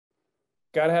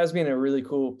God has me in a really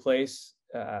cool place.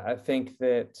 I think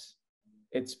that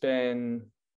it's been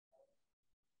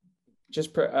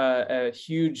just a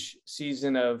huge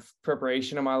season of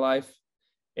preparation in my life,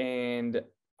 and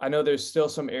I know there's still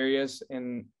some areas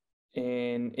in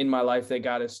my life that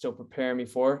God is still preparing me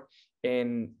for,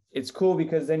 and it's cool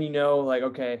because then like,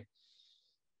 okay,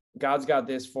 God's got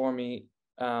this for me,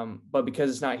 but because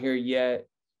it's not here yet,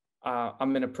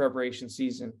 I'm in a preparation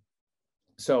season,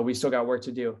 so we still got work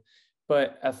to do.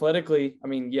 But athletically, I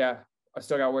mean, yeah, I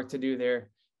still got work to do there,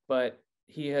 but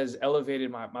He has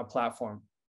elevated my platform,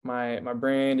 my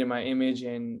brand and my image,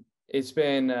 and it's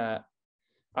been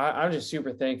I'm just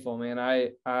super thankful, man.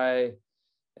 I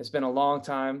it's been a long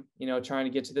time, trying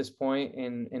to get to this point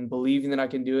and believing that I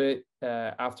can do it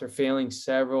after failing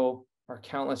several or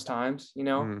countless times.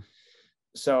 Mm.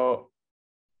 So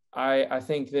I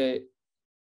think that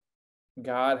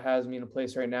God has me in a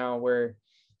place right now where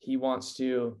He wants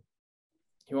to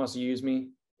use me.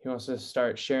 He wants to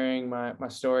start sharing my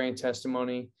story and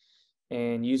testimony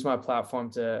and use my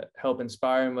platform to help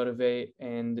inspire and motivate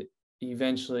and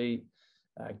eventually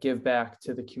give back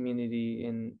to the community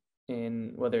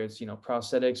in whether it's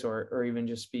prosthetics or even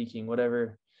just speaking,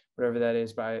 whatever that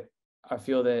is. But I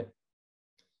feel that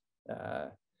uh,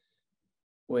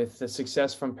 with the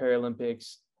success from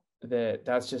Paralympics,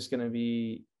 that's just going to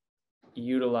be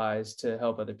utilized to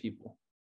help other people.